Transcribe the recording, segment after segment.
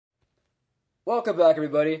Welcome back,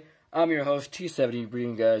 everybody. I'm your host, T70,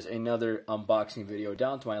 bringing you guys another unboxing video.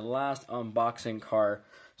 Down to my last unboxing car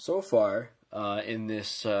so far in this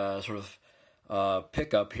sort of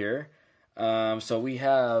pickup here. So we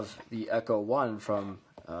have the ECTO-1 from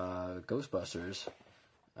Ghostbusters.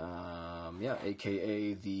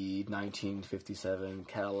 AKA the 1957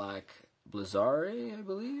 Cadillac Blizzard, I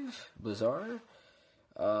believe. Blizzard.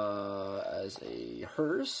 As a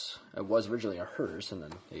hearse. It was originally a hearse, and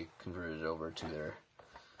then they converted it over to their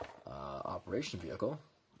operation vehicle.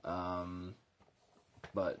 Yeah,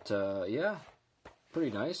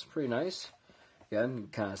 pretty nice, pretty nice. Again, you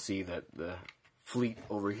can kind of see that the fleet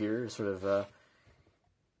over here is sort of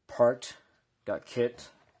parked. Got Kit,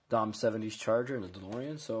 Dom 70's Charger, and the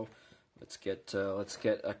DeLorean. So let's get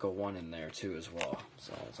ECTO-1 in there too as well.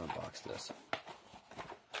 So let's unbox this.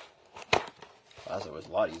 That was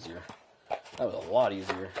a lot easier. That was a lot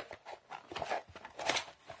easier.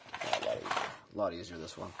 A lot easier,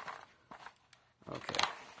 this one. Okay.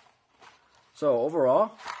 So,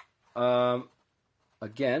 overall,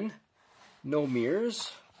 again, no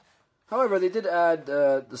mirrors. However, they did add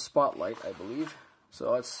the spotlight, I believe.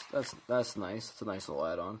 So, that's nice. It's a nice little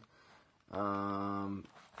add-on.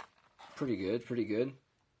 Pretty good, pretty good.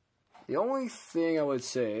 The only thing I would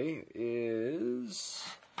say is...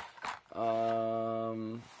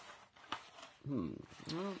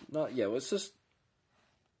 not yet. Let's just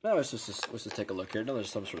take a look here. No, there's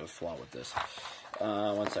some sort of flaw with this.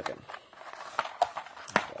 1 second.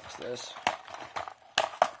 Box this.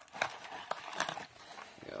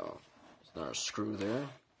 You know, there's another screw there.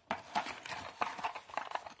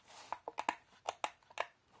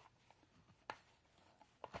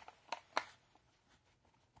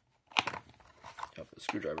 Got the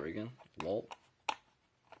screwdriver again. Lol.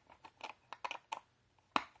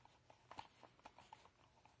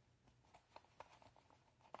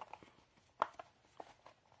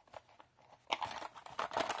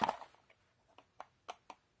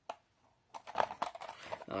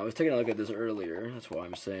 I was taking a look at this earlier. That's why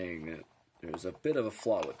I'm saying that there's a bit of a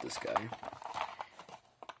flaw with this guy.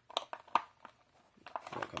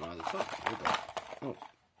 Oh, come out of the top. Oh.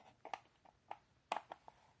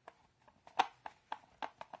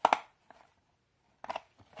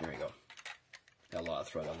 There we go. Got a lot of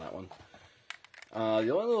thread on that one.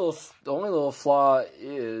 The only little flaw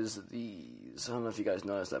is these. I don't know if you guys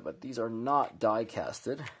noticed that, but these are not die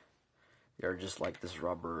casted. They are just like this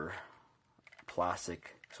rubber,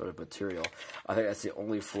 plastic sort of material. I think that's the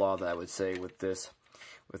only flaw that I would say with this,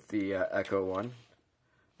 with the ECTO-1.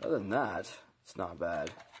 Other than that, it's not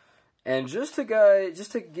bad. And just to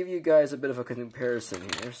give you guys a bit of a comparison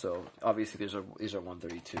here. So obviously these are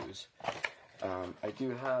 132s. I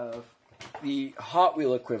do have the Hot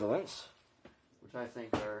Wheel equivalents, which I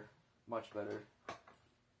think are much better.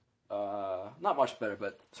 Not much better,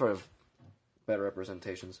 but sort of better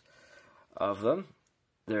representations of them.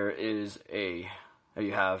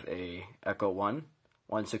 You have a ECTO-1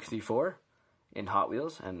 164 in Hot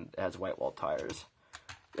Wheels, and it has white wall tires.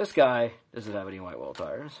 This guy doesn't have any white wall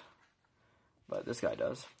tires, but this guy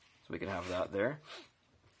does, so we can have that there.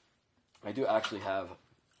 I do actually have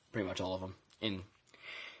pretty much all of them in,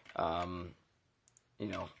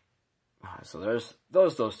 so there's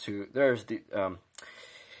those two.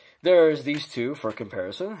 There's these two for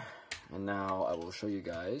comparison, and now I will show you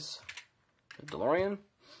guys the DeLorean.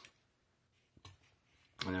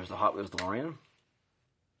 And there's the Hot Wheels DeLorean,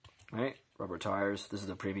 right? Rubber tires. This is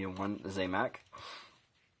the premium one, the Zamac.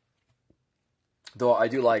 Though I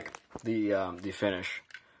do like the finish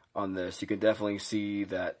on this. You can definitely see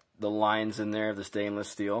that the lines in there, the stainless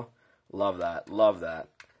steel. Love that. Love that.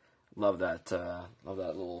 Love that. Love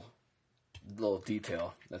that little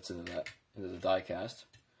detail that's into the die cast.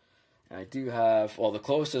 And I do have, well, the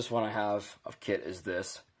closest one I have of Kit is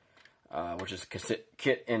this, which is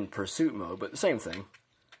Kit in pursuit mode, but the same thing.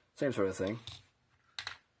 Same sort of thing.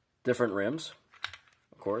 Different rims,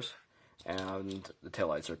 of course, and the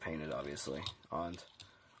taillights are painted, obviously, on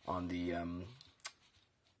the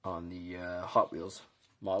Hot Wheels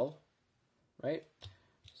model, right?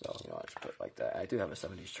 So I just put it like that. I do have a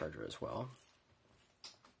 70's Charger as well.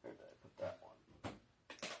 Where did I put that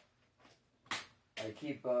one? I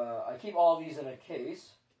keep all these in a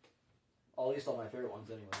case. At least all my favorite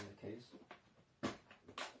ones anyway in the case. Let's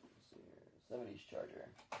see here, 70's Charger.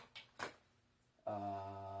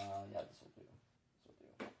 Yeah, this will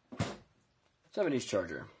do. 70's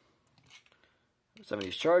Charger.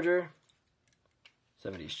 70's Charger.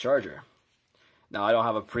 70's Charger. Now, I don't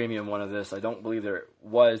have a premium one of this. I don't believe there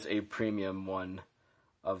was a premium one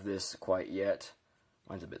of this quite yet.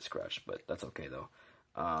 Mine's a bit scratched, but that's okay, though.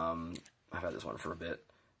 I've had this one for a bit.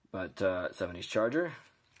 But 70s charger,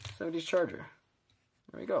 70s charger.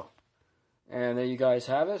 There we go. And there you guys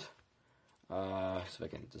have it. So if I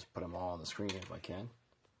can just put them all on the screen if I can.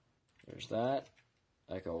 There's that.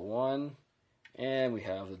 ECTO-1. And we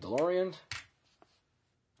have the DeLorean.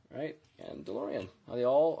 Right? And DeLorean. How they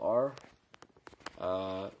all are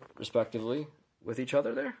respectively with each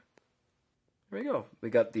other there. There we go. We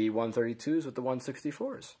got the 132s with the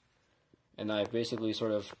 164s. And I've basically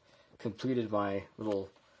sort of completed my little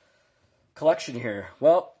collection here.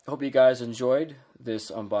 Well, hope you guys enjoyed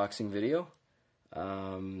this unboxing video.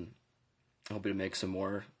 Hope to make some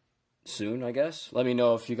more soon, I guess. Let me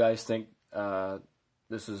know if you guys think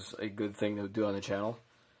this is a good thing to do on the channel.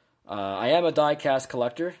 I am a die-cast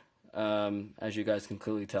collector, as you guys can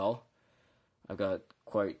clearly tell. I've got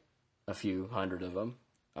quite a few hundred of them.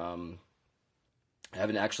 I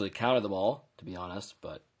haven't actually counted them all, to be honest,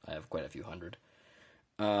 but I have quite a few hundred.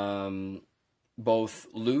 Both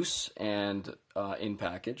loose and in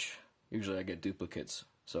package. Usually I get duplicates,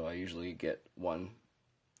 so I usually get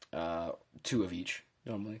two of each,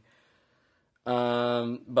 normally.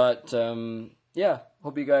 Yeah,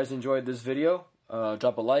 hope you guys enjoyed this video.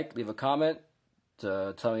 Drop a like, leave a comment,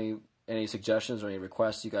 tell me any suggestions or any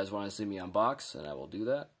requests you guys want to see me unbox, and I will do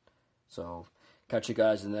that. So, catch you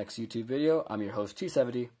guys in the next YouTube video. I'm your host,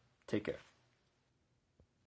 T70. Take care.